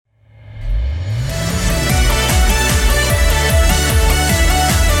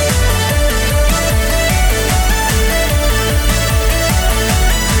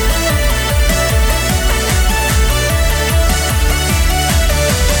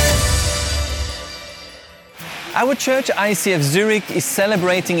Our church, ICF Zurich, is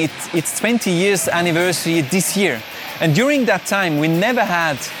celebrating its 20 years anniversary this year. And during that time, we never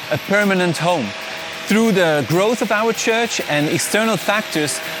had a permanent home. Through the growth of our church and external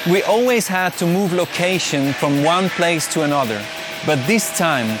factors, we always had to move location from one place to another. But this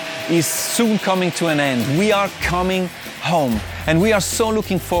time is soon coming to an end. We are coming home. And we are so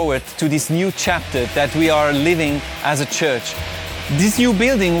looking forward to this new chapter that we are living as a church. This new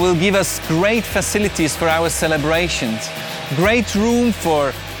building will give us great facilities for our celebrations, great room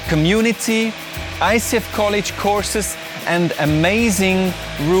for community, ICF College courses, and amazing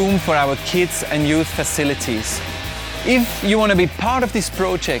room for our kids and youth facilities. If you want to be part of this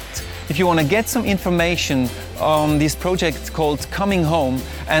project, if you want to get some information on this project called Coming Home,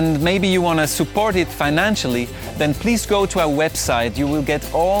 and maybe you want to support it financially, then please go to our website. You will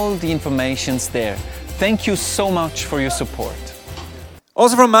get all the information there. Thank you so much for your support.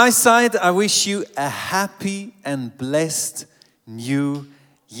 Also from my side, I wish you a happy and blessed new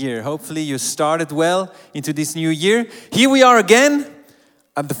year. Hopefully you started well into this new year. Here we are again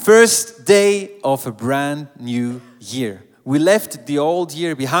at the first day of a brand new year. We left the old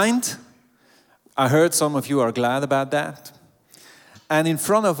year behind. I heard some of you are glad about that. And in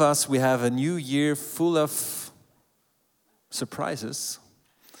front of us we have a new year full of surprises.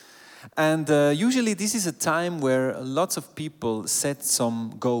 And usually this is a time where lots of people set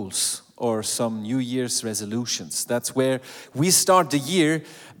some goals or some New Year's resolutions. That's where we start the year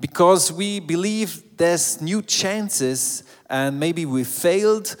because we believe there's new chances and maybe we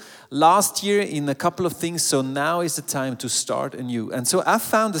failed last year in a couple of things, so now is the time to start anew. And so I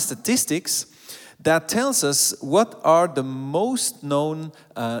found the statistics that tells us what are the most known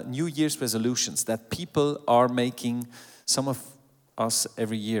New Year's resolutions that people are making, some of us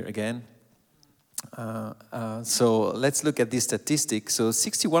every year again. So let's look at these statistics. So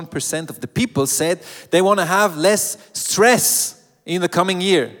 61% of the people said they want to have less stress in the coming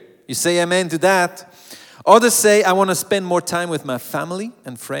year. You say amen to that. Others say, I want to spend more time with my family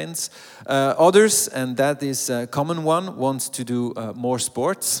and friends. Others, and that is a common one, wants to do more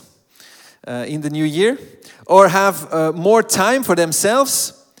sports in the new year. Or have more time for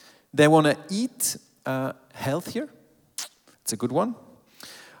themselves. They want to eat healthier. It's a good one.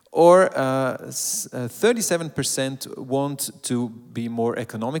 Or 37% want to be more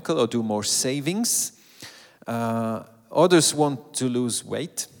economical or do more savings. Others want to lose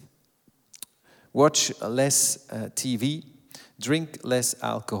weight, watch less TV, drink less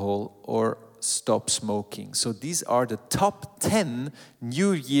alcohol, or stop smoking. So these are the top 10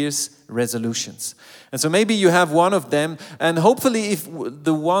 New Year's resolutions. And so maybe you have one of them, and hopefully if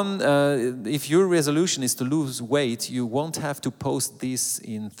your resolution is to lose weight, you won't have to post this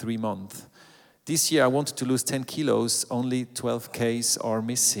in 3 months. This year I wanted to lose 10 kilos, only 12 Ks are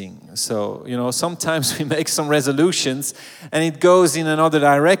missing. So, sometimes we make some resolutions and it goes in another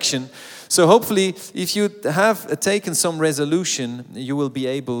direction. So hopefully, if you have taken some resolution, you will be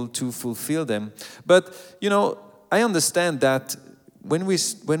able to fulfill them. But, I understand that when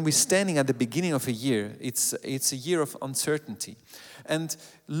we're standing at the beginning of a year, it's a year of uncertainty. And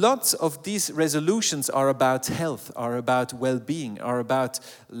lots of these resolutions are about health, are about well-being, are about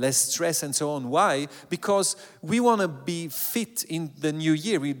less stress and so on. Why? Because we want to be fit in the new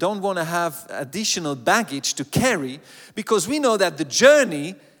year. We don't want to have additional baggage to carry because we know that the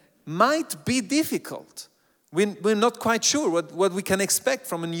journey might be difficult. We're not quite sure what we can expect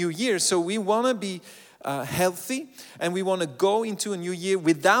from a new year. So we want to be healthy and we want to go into a new year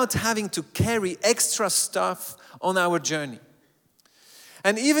without having to carry extra stuff on our journey.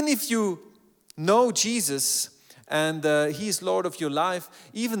 And even if you know Jesus and He is Lord of your life,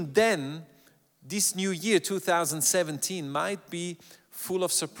 even then, this new year, 2017, might be full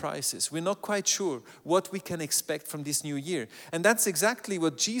of surprises. We're not quite sure what we can expect from this new year. And that's exactly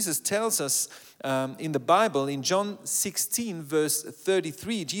what Jesus tells us in the Bible. In John 16, verse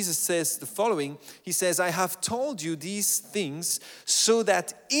 33, Jesus says the following. He says, I have told you these things so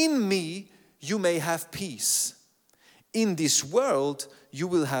that in me you may have peace. In this world you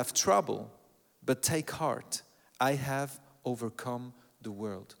will have trouble, but take heart. I have overcome the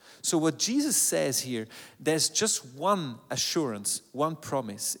world. So what Jesus says here, there's just one assurance, one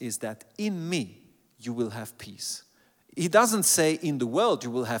promise, is that in me you will have peace. He doesn't say in the world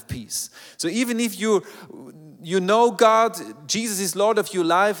you will have peace. So even if you know God, Jesus is Lord of your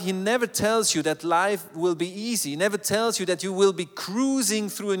life, He never tells you that life will be easy. He never tells you that you will be cruising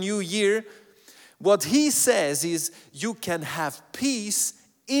through a new year. What He says is you can have peace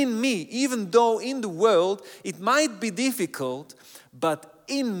in me, even though in the world it might be difficult, but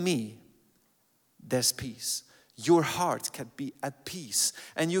in me there's peace. your heart can be at peace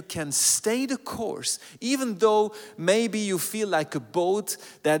and you can stay the course, even though maybe you feel like a boat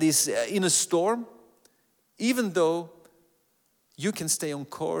that is in a storm, even though you can stay on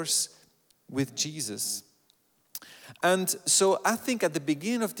course with Jesus. And so I think at the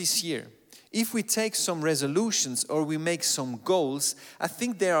beginning of this year, if we take some resolutions or we make some goals, I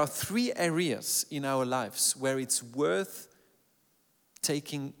think there are 3 areas in our lives where it's worth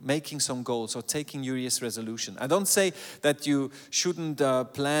making some goals or taking New Year's resolution. I don't say that you shouldn't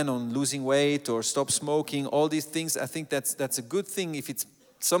plan on losing weight or stop smoking, all these things. I think that's a good thing if it's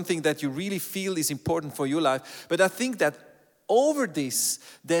something that you really feel is important for your life. But I think that over this,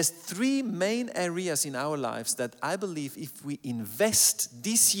 there's 3 main areas in our lives that I believe if we invest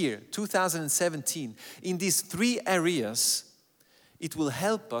this year, 2017, in these 3 areas, it will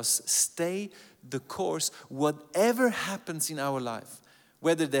help us stay the course, whatever happens in our life.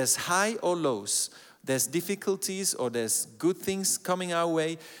 Whether there's high or lows, there's difficulties or there's good things coming our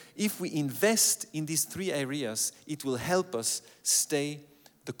way. If we invest in these 3 areas, it will help us stay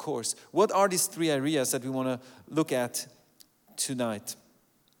the course. What are these 3 areas that we want to look at tonight?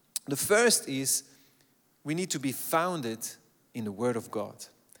 The first is we need to be founded in the Word of God.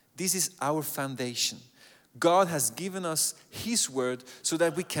 This is our foundation. God has given us His Word so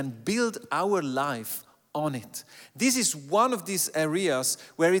that we can build our life on it. This is one of these areas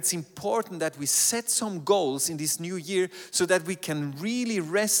where it's important that we set some goals in this new year so that we can really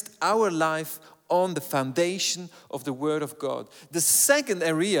rest our life on the foundation of the Word of God. The second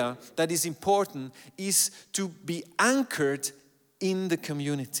area that is important is to be anchored in the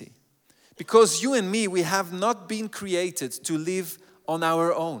community. Because you and me, we have not been created to live on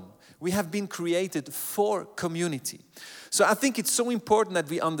our own. We have been created for community. So I think it's so important that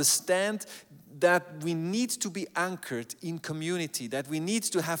we understand that we need to be anchored in community, that we need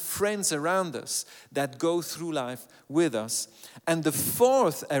to have friends around us that go through life with us. And the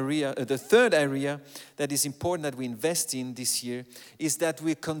third area that is important that we invest in this year is that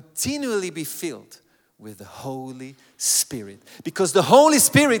we continually be filled with the Holy Spirit. Because the Holy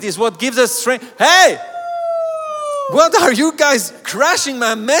Spirit is what gives us strength. Hey! What are you guys crashing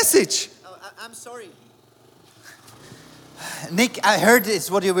my message? Oh, I'm sorry. Nick, I heard it's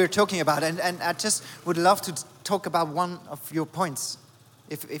what you were talking about, and I just would love to talk about one of your points,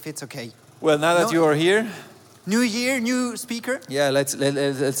 if it's okay. Well, now that you are here, new year, new speaker. Yeah, let's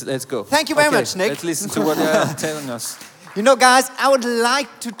go. Thank you very much, Nick. Let's listen to what they're telling us. You know, guys, I would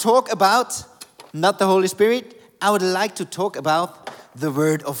like to talk about not the Holy Spirit. I would like to talk about the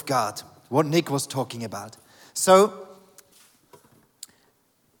Word of God, what Nick was talking about. So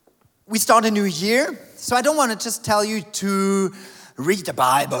we start a new year. So I don't want to just tell you to read the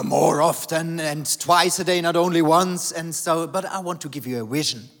Bible more often and twice a day, not only once. But I want to give you a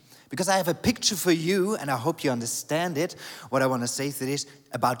vision. Because I have a picture for you, and I hope you understand it. What I want to say is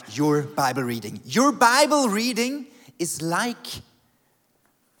about your Bible reading. Your Bible reading is like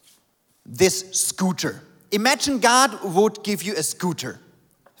this scooter. Imagine God would give you a scooter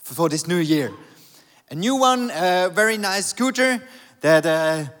for this new year. A new one, a very nice scooter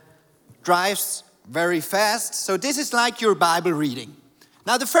that drives very fast. So this is like your Bible reading.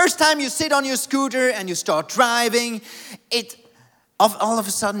 Now the first time you sit on your scooter and you start driving, all of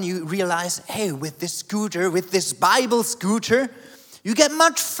a sudden you realize, hey, with this scooter, with this Bible scooter, you get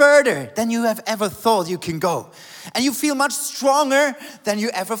much further than you have ever thought you can go. And you feel much stronger than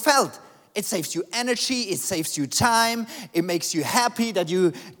you ever felt. It saves you energy, it saves you time, it makes you happy that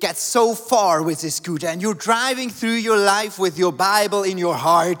you get so far with this scooter. And you're driving through your life with your Bible in your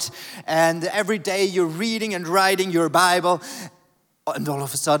heart. And every day you're reading and writing your Bible. And all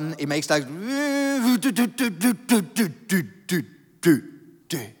of a sudden it makes like...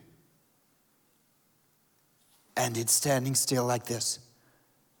 And it's standing still like this.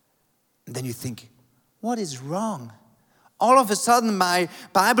 And then you think, what is wrong? All of a sudden, my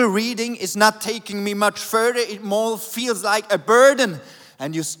Bible reading is not taking me much further. It more feels like a burden.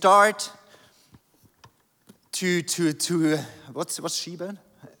 And you start to what's Sheba?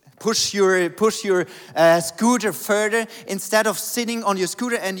 Push your scooter further instead of sitting on your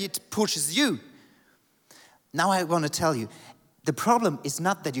scooter, and it pushes you. Now I want to tell you, the problem is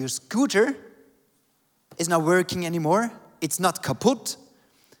not that your scooter is not working anymore. It's not kaput.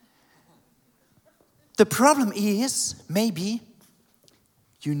 The problem is, maybe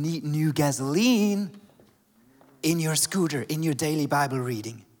you need new gasoline in your scooter, in your daily Bible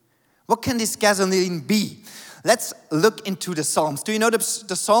reading. What can this gasoline be? Let's look into the Psalms. Do you know the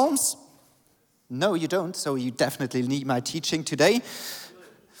Psalms? No, you don't, so you definitely need my teaching today.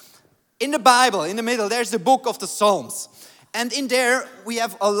 In the Bible, in the middle, there's the book of the Psalms. And in there, we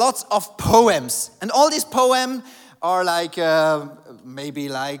have a lot of poems. And all these poems are like maybe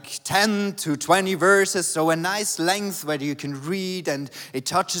like 10 to 20 verses, so a nice length where you can read and it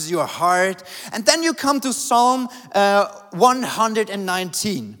touches your heart. And then you come to Psalm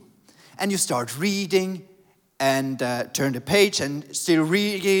 119 and you start reading and turn the page and still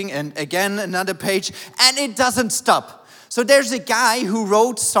reading and again another page, and it doesn't stop. So there's a guy who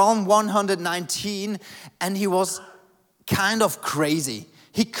wrote Psalm 119 and he was kind of crazy.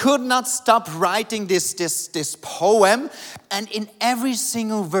 He could not stop writing this poem, and in every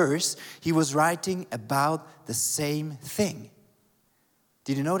single verse, he was writing about the same thing.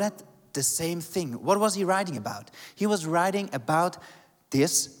 Did you know that? The same thing. What was he writing about? He was writing about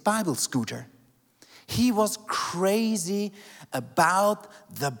this Bible scooter. He was crazy about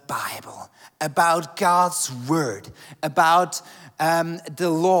the Bible, about God's word, about the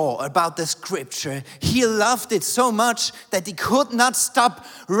law, about the scripture. He loved it so much that he could not stop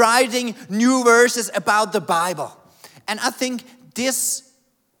writing new verses about the Bible. And I think this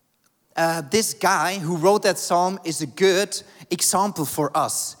guy who wrote that psalm is a good example for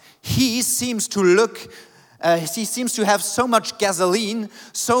us. He seems to have so much gasoline,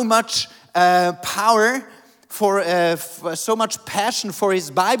 so much power, for so much passion for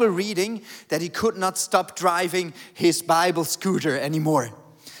his Bible reading that he could not stop driving his Bible scooter anymore.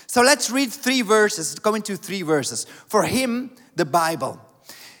 So let's read 3 verses, go into 3 verses. For him, the Bible.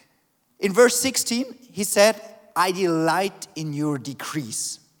 In verse 16, he said, I delight in your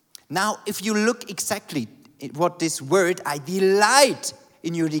decrees. Now, if you look exactly at what this word, I delight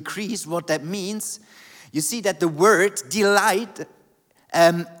in your decrees, what that means, you see that the word delight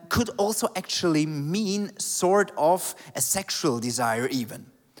could also actually mean sort of a sexual desire even.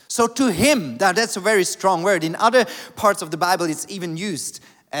 So to him, that's a very strong word. In other parts of the Bible, it's even used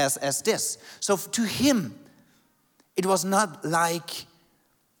as this. So to him, it was not like,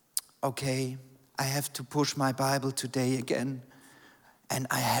 okay, I have to push my Bible today again, and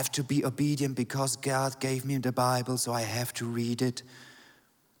I have to be obedient because God gave me the Bible, so I have to read it.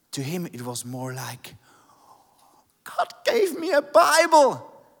 To him, it was more like, God gave me a Bible.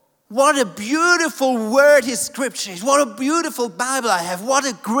 What a beautiful word his scripture is. What a beautiful Bible I have. What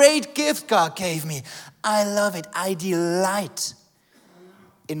a great gift God gave me. I love it. I delight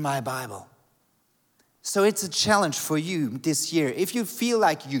in my Bible. So it's a challenge for you this year. If you feel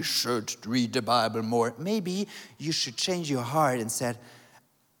like you should read the Bible more, maybe you should change your heart and say,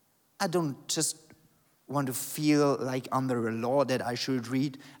 I don't just want to feel like under a law that I should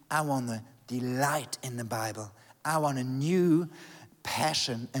read. I want to delight in the Bible. I want a new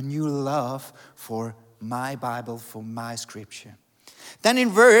passion, a new love for my Bible, for my scripture. Then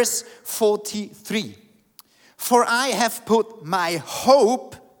in verse 43, for I have put my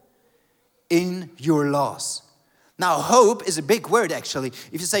hope in your laws. Now, hope is a big word, actually.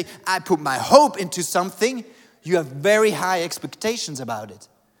 If you say, I put my hope into something, you have very high expectations about it.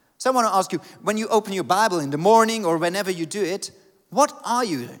 So I want to ask you, when you open your Bible in the morning or whenever you do it, what are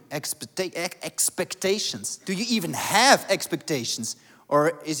your expectations? Do you even have expectations?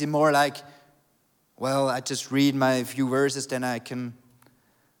 Or is it more like, well, I just read my few verses, then I can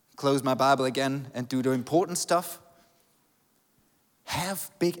close my Bible again and do the important stuff?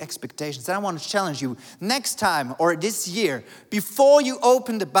 Have big expectations. And I want to challenge you, next time or this year, before you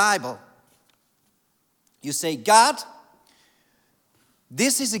open the Bible, you say, God,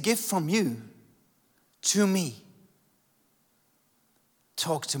 this is a gift from you to me.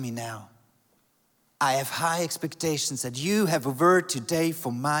 Talk to me now. I have high expectations that you have a word today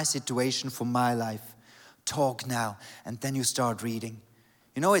for my situation, for my life. Talk now. And then you start reading.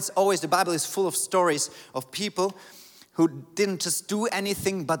 You know, it's always, the Bible is full of stories of people who didn't just do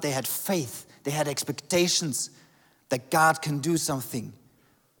anything, but they had faith. They had expectations that God can do something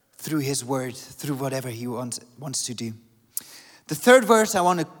through his word, through whatever he wants to do. The third verse I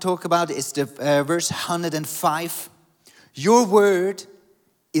want to talk about is the verse 105. Your word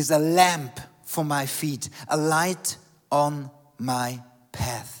is a lamp for my feet, a light on my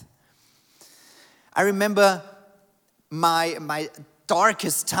path. I remember my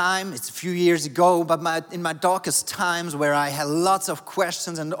darkest time, it's a few years ago, but in my darkest times where I had lots of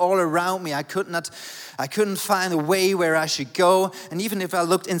questions and all around me, I couldn't find a way where I should go. And even if I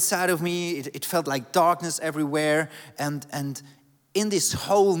looked inside of me, it felt like darkness everywhere. And in this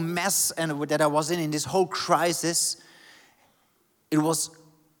whole mess that I was in this whole crisis, it was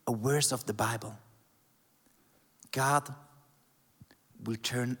a verse of the Bible. God will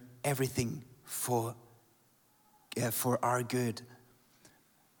turn everything for our good,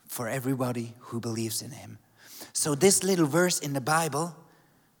 for everybody who believes in him. So this little verse in the Bible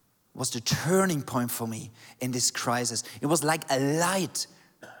was the turning point for me in this crisis. It was like a light.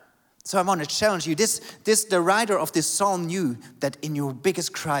 So I want to challenge you. The writer of this psalm knew that in your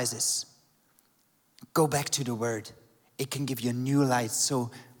biggest crisis, go back to the Word. It can give you a new light.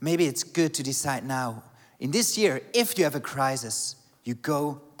 So maybe it's good to decide now, in this year, if you have a crisis, you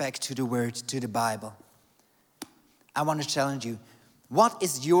go back to the Word, to the Bible. I want to challenge you. What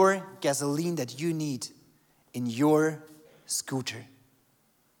is your gasoline that you need in your scooter?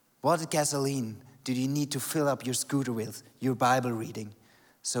 What gasoline do you need to fill up your scooter with? Your Bible reading.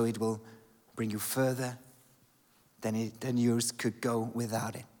 So it will bring you further than yours could go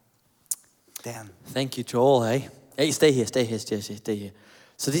without it. Dan. Thank you, Joel. Hey, stay here.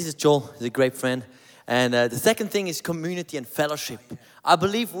 So this is Joel. He's a great friend. And the second thing is community and fellowship. I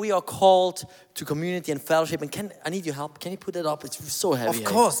believe we are called to community and fellowship. And I need your help. Can you put it up? It's so heavy. Of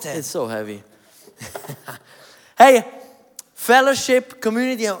course, Dan. It's so heavy. Hey, fellowship,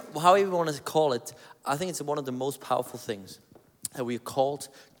 community, however you want to call it. I think it's one of the most powerful things that we are called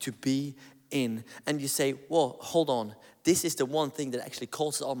to be in. And you say, well, hold on. This is the one thing that actually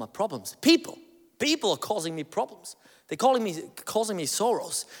causes all my problems. People are causing me problems. They're causing me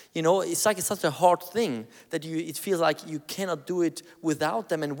sorrows. You know, it's like it's such a hard thing that it feels like you cannot do it without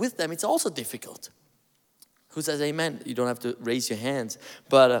them. And with them, it's also difficult. Who says amen? You don't have to raise your hands.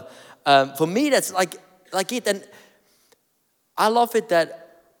 But for me, that's like it. And I love it that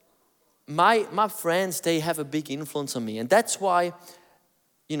my friends, they have a big influence on me. And that's why,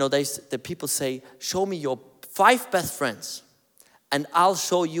 you know, the people say, show me your 5 best friends and I'll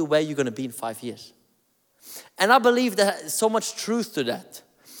show you where you're going to be in 5 years. And I believe there's so much truth to that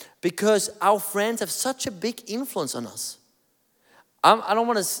because our friends have such a big influence on us. I don't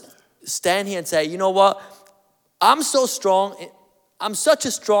want to stand here and say, you know what, I'm so strong. I'm such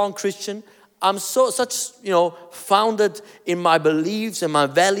a strong Christian. I'm founded in my beliefs and my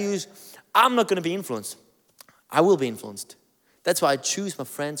values. I'm not going to be influenced. I will be influenced. That's why I choose my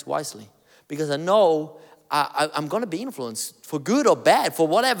friends wisely. Because I know I'm going to be influenced for good or bad, for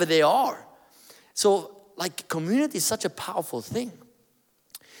whatever they are. So, like, community is such a powerful thing.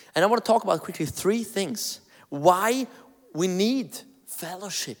 And I want to talk about quickly 3 things. Why we need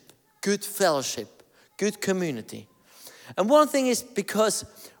fellowship, good community. And one thing is because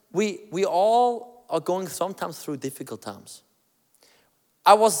we all are going sometimes through difficult times.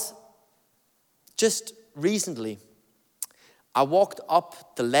 I was just recently, I walked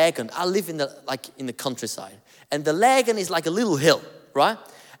up the Lagan. I live in the countryside. And the Lagan is like a little hill, right?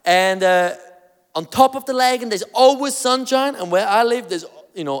 And on top of the Lagan, there's always sunshine. And where I live, there's,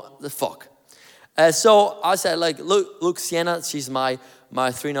 the fog. So I said, look, Sienna, she's my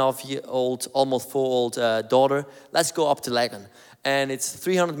 3.5-year-old, almost 4-year-old daughter. Let's go up to Lagan. And it's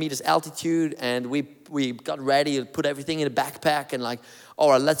 300 meters altitude. And we got ready, put everything in a backpack. And all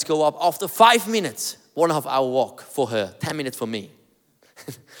right, let's go up. After 5 minutes, 1.5 hour walk for her, 10 minutes for me.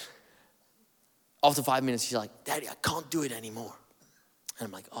 After 5 minutes, she's like, Daddy, I can't do it anymore. And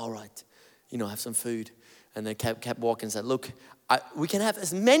I'm like, all right, have some food. And then kept walking and said, look, we can have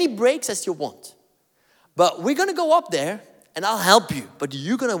as many breaks as you want. But we're going to go up there and I'll help you. But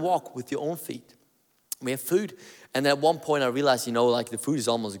you're going to walk with your own feet. We have food. And then at one point I realized, the food is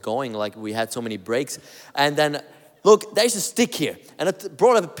almost going. We had so many breaks. And then, look, there's a stick here. And I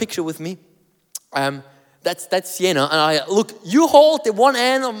brought up a picture with me. That's Sienna. And look, you hold the one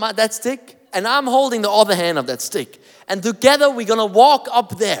end of that stick. And I'm holding the other hand of that stick. And together we're going to walk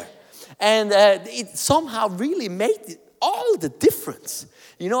up there. And it somehow really made all the difference.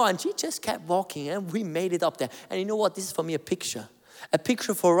 And she just kept walking and we made it up there. And you know what? This is for me a picture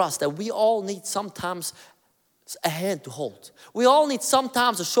for us that we all need sometimes a hand to hold. We all need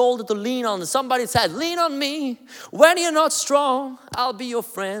sometimes a shoulder to lean on. Somebody said, lean on me. When you're not strong, I'll be your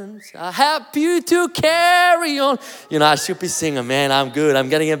friend. I'll help you to carry on. I should be singing, man, I'm good. I'm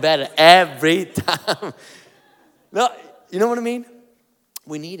getting it better every time. No, you know what I mean?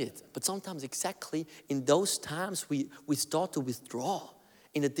 We need it. But sometimes exactly in those times, we start to withdraw.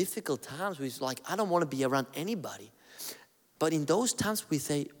 In the difficult times, we're like, I don't want to be around anybody. But in those times, we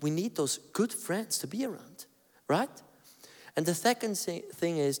say, we need those good friends to be around. Right? And the second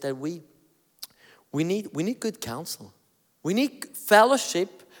thing is that we need good counsel. We need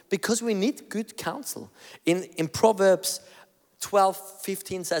fellowship because we need good counsel. In Proverbs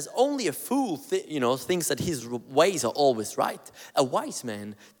 12:15 says, only a fool thinks that his ways are always right. A wise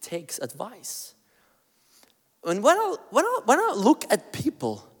man takes advice. And when I look at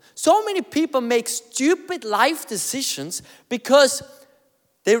people, so many people make stupid life decisions because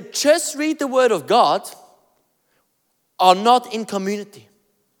they just read the Word of God, are not in community,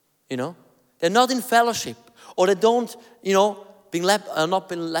 they're not in fellowship, or they don't, not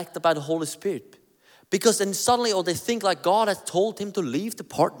being led by the Holy Spirit. Because then suddenly, or they think like God has told him to leave the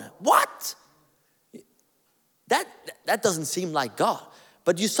partner. What? That doesn't seem like God.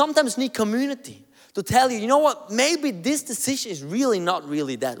 But you sometimes need community to tell you, you know what, maybe this decision is really not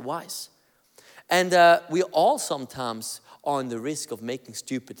really that wise. And we all sometimes are on the risk of making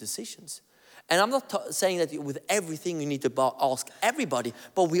stupid decisions. And I'm not saying that with everything you need to ask everybody,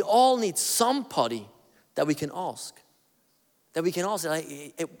 but we all need somebody that we can ask. That we can ask, like,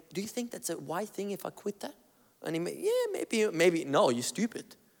 do you think that's a wise thing if I quit that? And he maybe, no, you're stupid,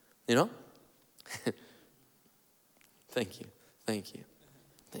 you know? Thank you.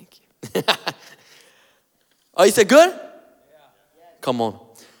 Oh, is that good? Yeah. Come on.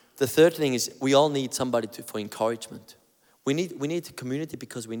 The third thing is we all need somebody for encouragement. We need a community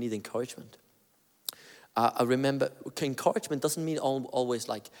because we need encouragement. I remember encouragement doesn't mean always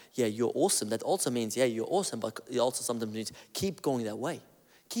like, yeah, you're awesome. That also means, yeah, you're awesome, but it also sometimes means keep going that way.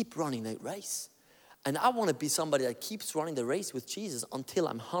 Keep running that race. And I want to be somebody that keeps running the race with Jesus until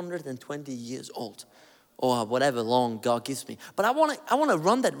I'm 120 years old or whatever long God gives me. But I want to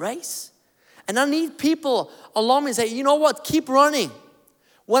run that race. And I need people along me and say, you know what, keep running.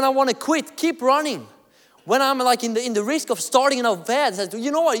 When I want to quit, keep running. When I'm like in the risk of starting an affair, says,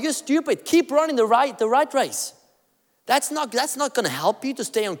 you know what, you're stupid. Keep running the right race. That's not going to help you to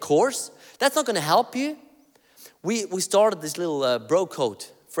stay on course. That's not going to help you. We started this little bro code,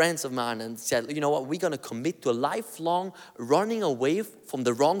 friends of mine, and said, you know what, we're going to commit to a lifelong running away from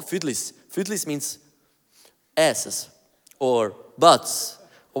the wrong fiddlies. Fiddlies means asses or butts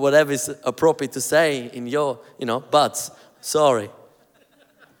or whatever is appropriate to say in your, butts. Sorry.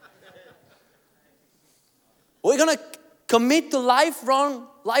 We're going to commit to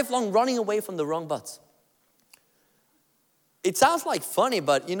lifelong running away from the wrong butts. It sounds like funny,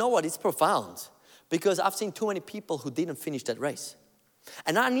 but you know what? It's profound. Because I've seen too many people who didn't finish that race.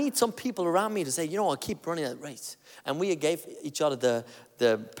 And I need some people around me to say, you know what, keep running that race. And we gave each other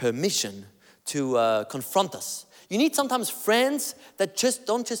the permission to confront us. You need sometimes friends that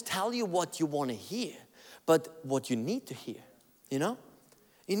don't just tell you what you want to hear, but what you need to hear, you know?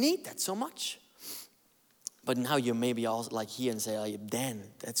 You need that so much. But now you maybe all like here and say, oh, Dan,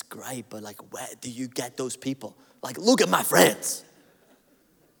 that's great, but like where do you get those people? Like, look at my friends.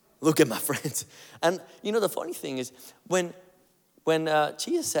 Look at my friends. And the funny thing is when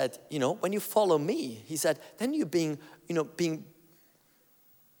Jesus said, when you follow me, he said, then you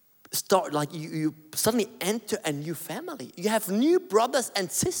you suddenly enter a new family. You have new brothers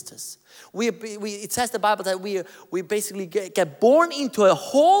and sisters. It says the Bible that we basically get born into a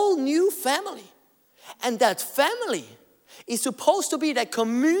whole new family. And that family is supposed to be that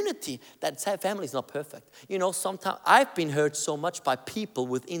community. That family is not perfect. Sometimes I've been hurt so much by people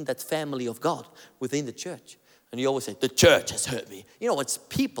within that family of God, within the church. And you always say, the church has hurt me. It's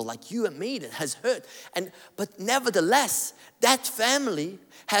people like you and me that has hurt. But nevertheless, that family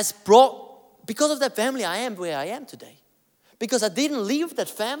has because of that family, I am where I am today. Because I didn't leave that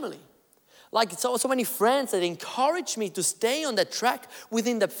family. Like so many friends that encourage me to stay on that track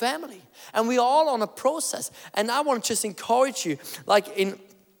within that family. And we're all on a process. And I want to just encourage you. Like in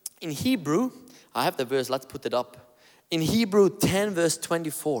Hebrew, I have the verse, let's put it up. In Hebrew 10 verse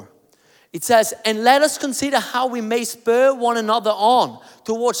 24. It says, and let us consider how we may spur one another on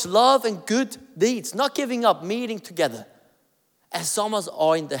towards love and good deeds. Not giving up meeting together, as some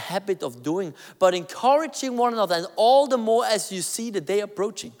are in the habit of doing, but encouraging one another, and all the more as you see the day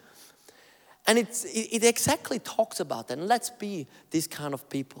approaching. And it exactly talks about that. And let's be these kind of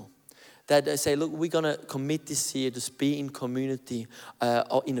people that say, look, we're going to commit this year to be in community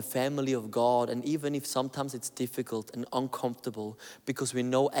or in a family of God. And even if sometimes it's difficult and uncomfortable, because we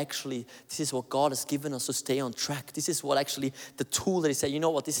know actually this is what God has given us to stay on track. This is what actually the tool that He said, you know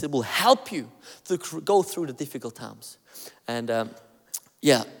what, this will help you to go through the difficult times. And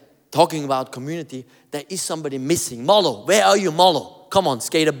talking about community, there is somebody missing. Molo, where are you, Molo? Come on,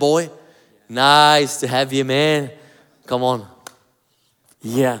 skater boy. Nice to have you, man. Come on.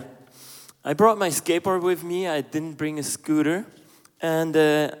 Yeah. I brought my skateboard with me. I didn't bring a scooter. And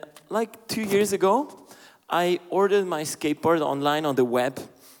like 2 years ago, I ordered my skateboard online on the web.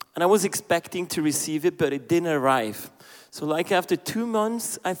 And I was expecting to receive it, but it didn't arrive. So like after 2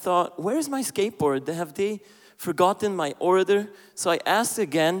 months, I thought, where's my skateboard? Have they forgotten my order? So I asked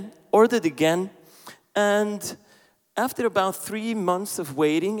again, ordered again. And after about 3 months of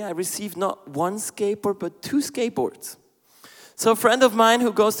waiting, I received not one skateboard, but 2 skateboards. So a friend of mine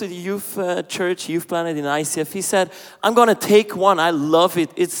who goes to the youth church, Youth Planet in ICF, he said, I'm going to take one. I love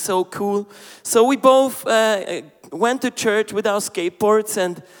it. It's so cool. So we both went to church with our skateboards.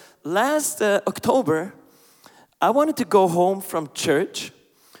 And last October, I wanted to go home from church,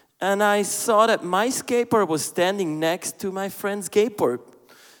 and I saw that my skateboard was standing next to my friend's skateboard.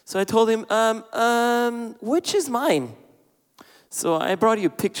 So I told him, which is mine? So I brought you a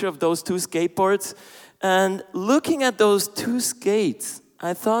picture of those two skateboards, and looking at those two skates,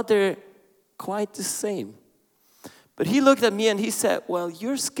 I thought they're quite the same. But he looked at me and he said, well,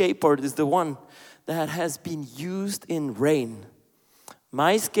 your skateboard is the one that has been used in rain.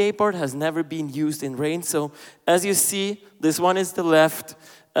 My skateboard has never been used in rain. So as you see, this one is the left.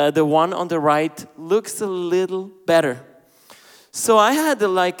 The one on the right looks a little better. So I had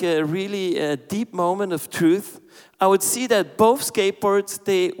a really deep moment of truth. I would see that both skateboards,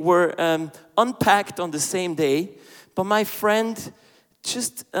 they were unpacked on the same day. But my friend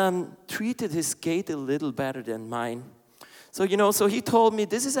just treated his skate a little better than mine. So, so he told me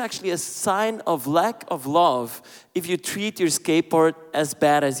this is actually a sign of lack of love if you treat your skateboard as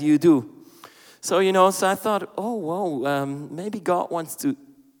bad as you do. So, so I thought, oh, whoa, maybe God wants to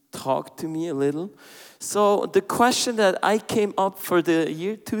talk to me a little. So the question that I came up for the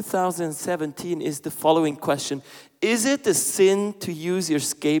year 2017 is the following question. Is it a sin to use your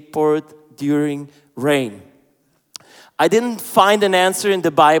skateboard during rain? I didn't find an answer in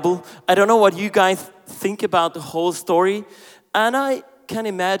the Bible. I don't know what you guys think about the whole story. And I can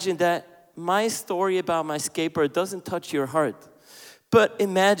imagine that my story about my skateboard doesn't touch your heart. But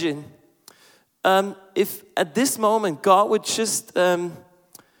imagine if at this moment God would just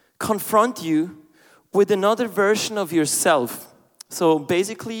confront you with another version of yourself. So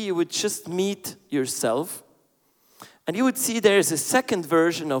basically you would just meet yourself. And you would see there's a second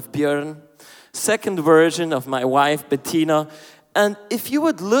version of Björn, second version of my wife, Bettina. And if you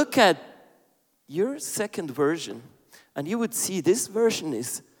would look at your second version, and you would see this version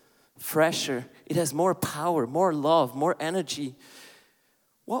is fresher, it has more power, more love, more energy,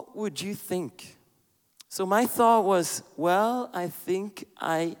 what would you think? So my thought was, well, I think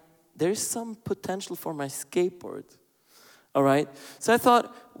there's some potential for my skateboard. All right? So I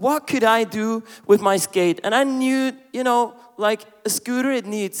thought, what could I do with my skate? And I knew, like a scooter, it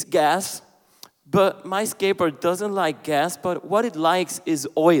needs gas. But my skateboard doesn't like gas, but what it likes is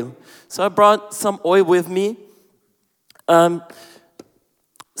oil. So I brought some oil with me.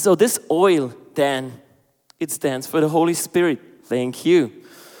 So this oil, Dan, it stands for the Holy Spirit. Thank you.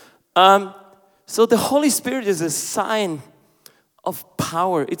 So the Holy Spirit is a sign of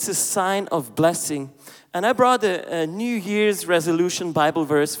power. It's a sign of blessing. And I brought a New Year's resolution Bible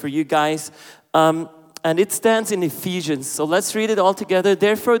verse for you guys. And it stands in Ephesians. So let's read it all together.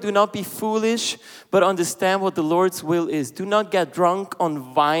 Therefore, do not be foolish, but understand what the Lord's will is. Do not get drunk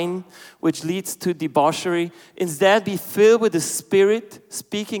on wine, which leads to debauchery. Instead, be filled with the Spirit,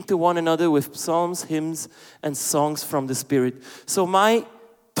 speaking to one another with psalms, hymns, and songs from the Spirit. So my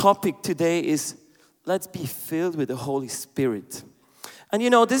topic today is, let's be filled with the Holy Spirit. And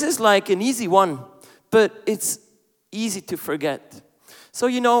this is like an easy one, but it's easy to forget. So,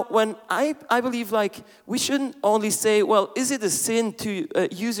 when I believe we shouldn't only say, well, is it a sin to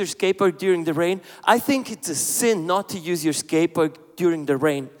use your skateboard during the rain? I think it's a sin not to use your skateboard during the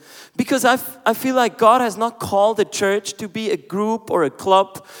rain. Because I feel like God has not called the church to be a group or a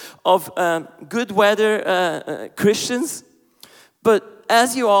club of good weather Christians. But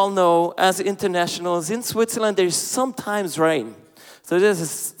as you all know, as internationals, in Switzerland, there's sometimes rain. So there's a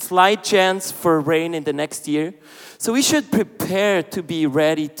slight chance for rain in the next year. So we should prepare to be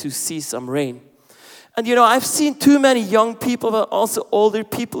ready to see some rain. And I've seen too many young people, but also older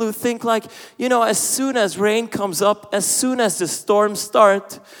people who think as soon as rain comes up, as soon as the storms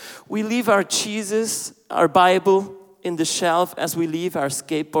start, we leave our cheeses, our Bible in the shelf as we leave our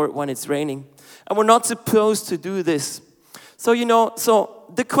skateboard when it's raining. And we're not supposed to do this. So, so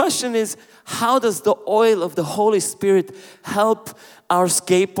the question is, how does the oil of the Holy Spirit help our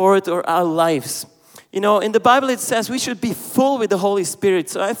skateboard or our lives? In the Bible it says we should be full with the Holy Spirit.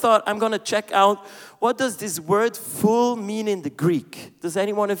 So I thought I'm going to check out what does this word full mean in the Greek. Does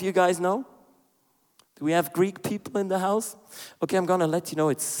any one of you guys know? Do we have Greek people in the house? Okay, I'm going to let you know.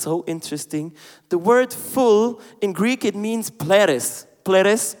 It's so interesting. The word full in Greek, it means pleres.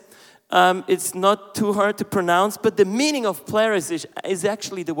 Pleres. It's not too hard to pronounce, but the meaning of pleres is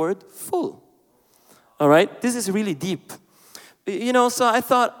actually the word full. All right? This is really deep. So I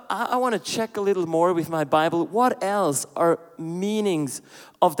thought, I want to check a little more with my Bible. What else are meanings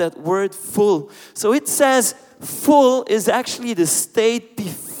of that word full? So it says full is actually the state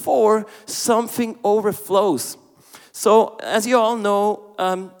before something overflows. So as you all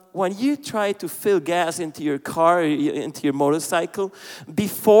know, when you try to fill gas into your car, into your motorcycle,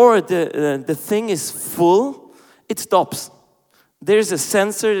 before the thing is full, it stops. There's a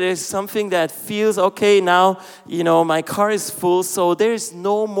sensor, there's something that feels, okay, now, my car is full, so there's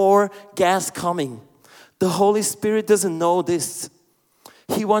no more gas coming. The Holy Spirit doesn't know this.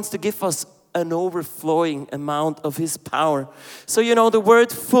 He wants to give us an overflowing amount of His power. So, the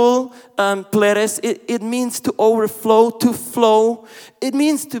word full, pleres, it means to overflow, to flow. It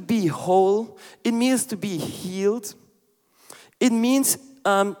means to be whole. It means to be healed. It means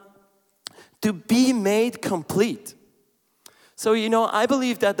to be made complete. So, I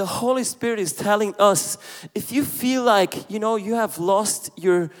believe that the Holy Spirit is telling us, if you feel like, you have lost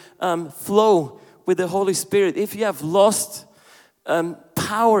your flow with the Holy Spirit, if you have lost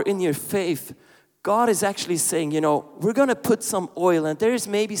power in your faith, God is actually saying, we're going to put some oil, and there's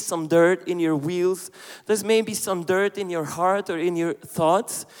maybe some dirt in your wheels, there's maybe some dirt in your heart or in your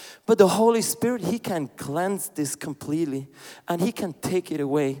thoughts, but the Holy Spirit, He can cleanse this completely, and He can take it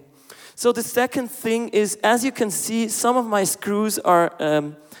away. So the second thing is, as you can see, some of my screws are,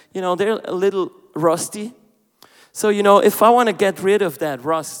 they're a little rusty. So, if I want to get rid of that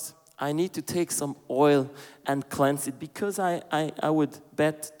rust, I need to take some oil and cleanse it, because I would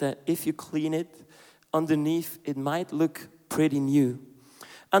bet that if you clean it underneath, it might look pretty new.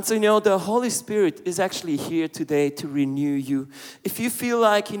 And so, the Holy Spirit is actually here today to renew you. If you feel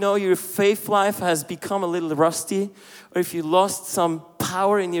like, your faith life has become a little rusty, or if you lost some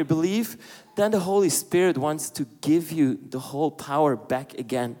power in your belief, then the Holy Spirit wants to give you the whole power back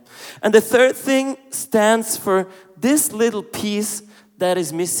again. And the third thing stands for this little piece that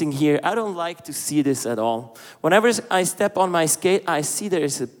is missing here. I don't like to see this at all. Whenever I step on my skate, I see there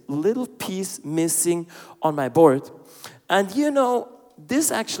is a little piece missing on my board. And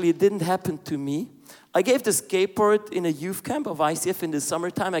this actually didn't happen to me. I gave the skateboard in a youth camp of ICF in the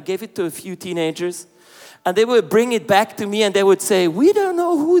summertime. I gave it to a few teenagers. And they would bring it back to me and they would say, we don't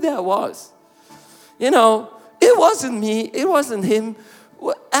know who that was. It wasn't me. It wasn't him.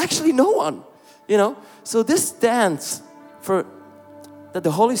 Well, actually, no one. So this stands for that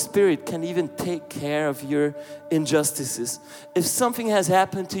the Holy Spirit can even take care of your injustices. If something has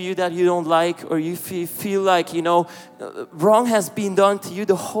happened to you that you don't like, or you feel like, wrong has been done to you,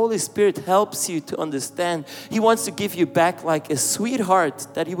 the Holy Spirit helps you to understand. He wants to give you back like a sweetheart,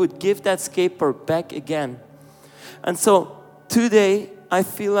 that He would give that skateboard back again. And so today, I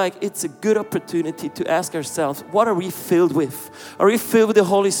feel like it's a good opportunity to ask ourselves, what are we filled with? Are we filled with the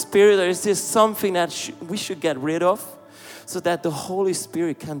Holy Spirit, or is this something that we should get rid of, so that the Holy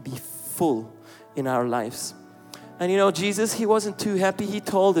Spirit can be full in our lives? And Jesus, He wasn't too happy. He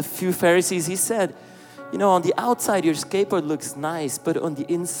told a few Pharisees, He said, on the outside your skateboard looks nice, but on the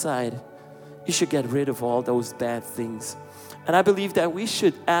inside you should get rid of all those bad things. And I believe that we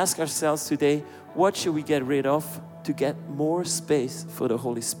should ask ourselves today, what should we get rid of to get more space for the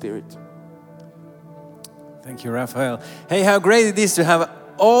Holy Spirit? Thank you, Raphael. Hey, how great it is to have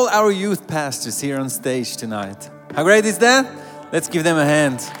all our youth pastors here on stage tonight. How great is that? Let's give them a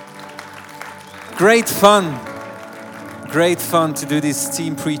hand. Great fun. Great fun to do this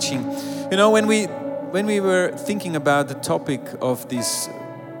team preaching. When we were thinking about the topic of this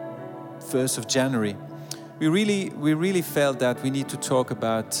 1st of January, we really felt that we need to talk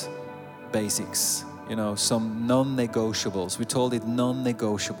about basics, some non-negotiables. We told it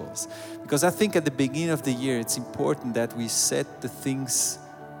non-negotiables. Because I think at the beginning of the year, it's important that we set the things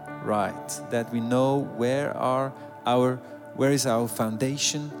right, that we know where is our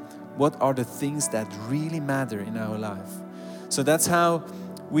foundation, what are the things that really matter in our life. So that's how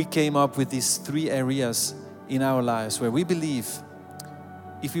we came up with these 3 areas in our lives where we believe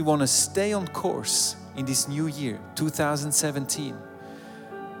if we want to stay on course in this new year, 2017,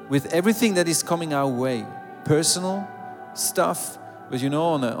 with everything that is coming our way, personal stuff, but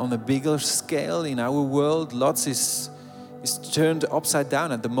on a bigger scale in our world, lots is turned upside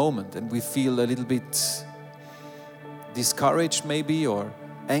down at the moment, and we feel a little bit discouraged maybe, or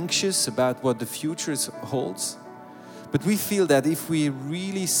anxious about what the future holds. But we feel that if we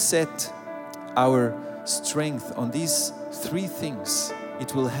really set our strength on these 3 things,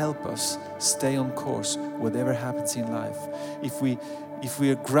 it will help us stay on course whatever happens in life. If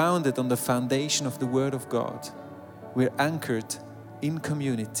we are grounded on the foundation of the Word of God, we're anchored in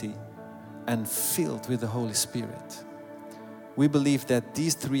community and filled with the Holy Spirit. We believe that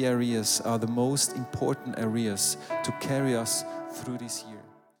these 3 areas are the most important areas to carry us through this year.